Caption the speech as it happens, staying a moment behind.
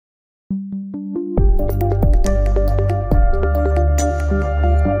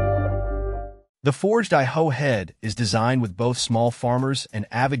The Forged Hoe head is designed with both small farmers and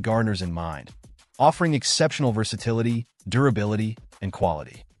avid gardeners in mind, offering exceptional versatility, durability, and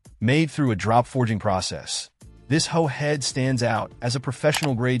quality. Made through a drop forging process, this hoe head stands out as a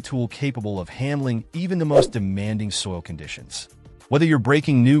professional-grade tool capable of handling even the most demanding soil conditions. Whether you're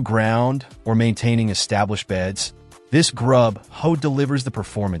breaking new ground or maintaining established beds, this Grub Hoe delivers the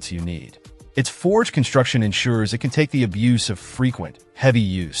performance you need. Its forged construction ensures it can take the abuse of frequent, heavy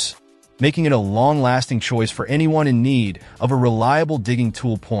use, making it a long-lasting choice for anyone in need of a reliable digging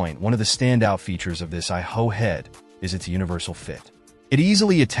tool. One of the standout features of this hoe head is its universal fit. It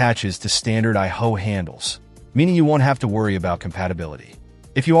easily attaches to standard hoe handles, meaning you won't have to worry about compatibility.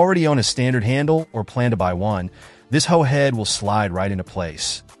 If you already own a standard handle or plan to buy one, this hoe head will slide right into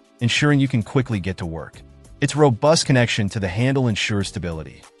place, ensuring you can quickly get to work. Its robust connection to the handle ensures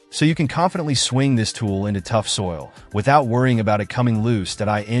stability, so you can confidently swing this tool into tough soil without worrying about it coming loose.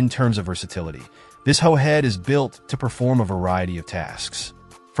 In terms of versatility, this hoe head is built to perform a variety of tasks.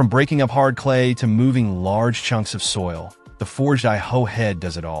 From breaking up hard clay to moving large chunks of soil, the Forged Hoe head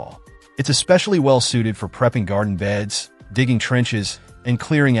does it all. It's especially well suited for prepping garden beds, digging trenches, and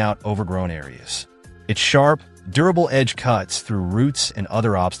clearing out overgrown areas. Its sharp, durable edge cuts through roots and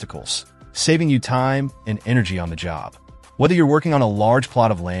other obstacles, saving you time and energy on the job. Whether you're working on a large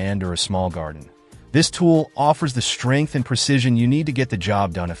plot of land or a small garden, this tool offers the strength and precision you need to get the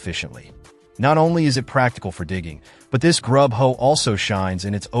job done efficiently. Not only is it practical for digging, but this Grub Hoe also shines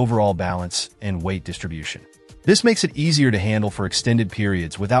in its overall balance and weight distribution. This makes it easier to handle for extended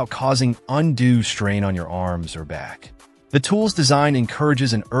periods without causing undue strain on your arms or back. The tool's design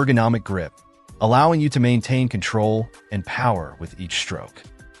encourages an ergonomic grip, allowing you to maintain control and power with each stroke.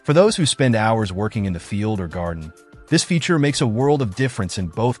 For those who spend hours working in the field or garden, this feature makes a world of difference in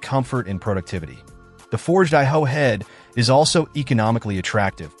both comfort and productivity. The Forged Hoe head is also economically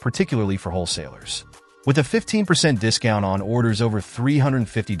attractive, particularly for wholesalers. With a 15% discount on orders over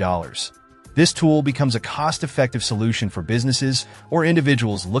 $350, this tool becomes a cost-effective solution for businesses or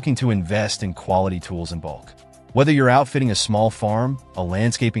individuals looking to invest in quality tools in bulk. Whether you're outfitting a small farm, a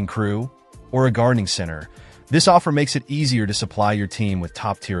landscaping crew, or a gardening center, this offer makes it easier to supply your team with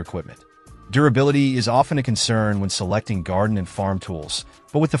top-tier equipment. Durability is often a concern when selecting garden and farm tools,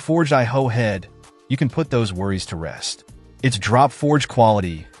 but with the Forged Hoe head, you can put those worries to rest. Its drop forged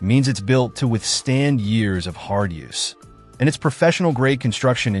quality means it's built to withstand years of hard use, and its professional-grade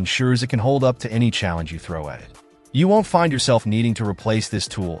construction ensures it can hold up to any challenge you throw at it. You won't find yourself needing to replace this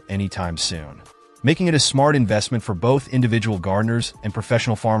tool anytime soon, making it a smart investment for both individual gardeners and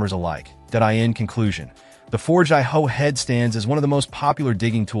professional farmers alike. In conclusion, the Forged Hoe head stands as one of the most popular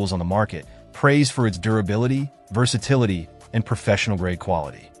digging tools on the market, praised for its durability, versatility, and professional-grade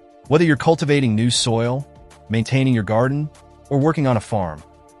quality. Whether you're cultivating new soil, maintaining your garden, or working on a farm,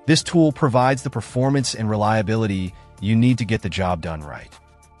 this tool provides the performance and reliability you need to get the job done right.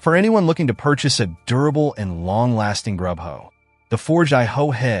 For anyone looking to purchase a durable and long-lasting Grub Hoe, the Forged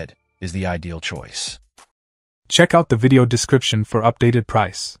Hoe head is the ideal choice. Check out the video description for updated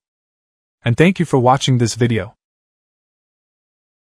price. And thank you for watching this video.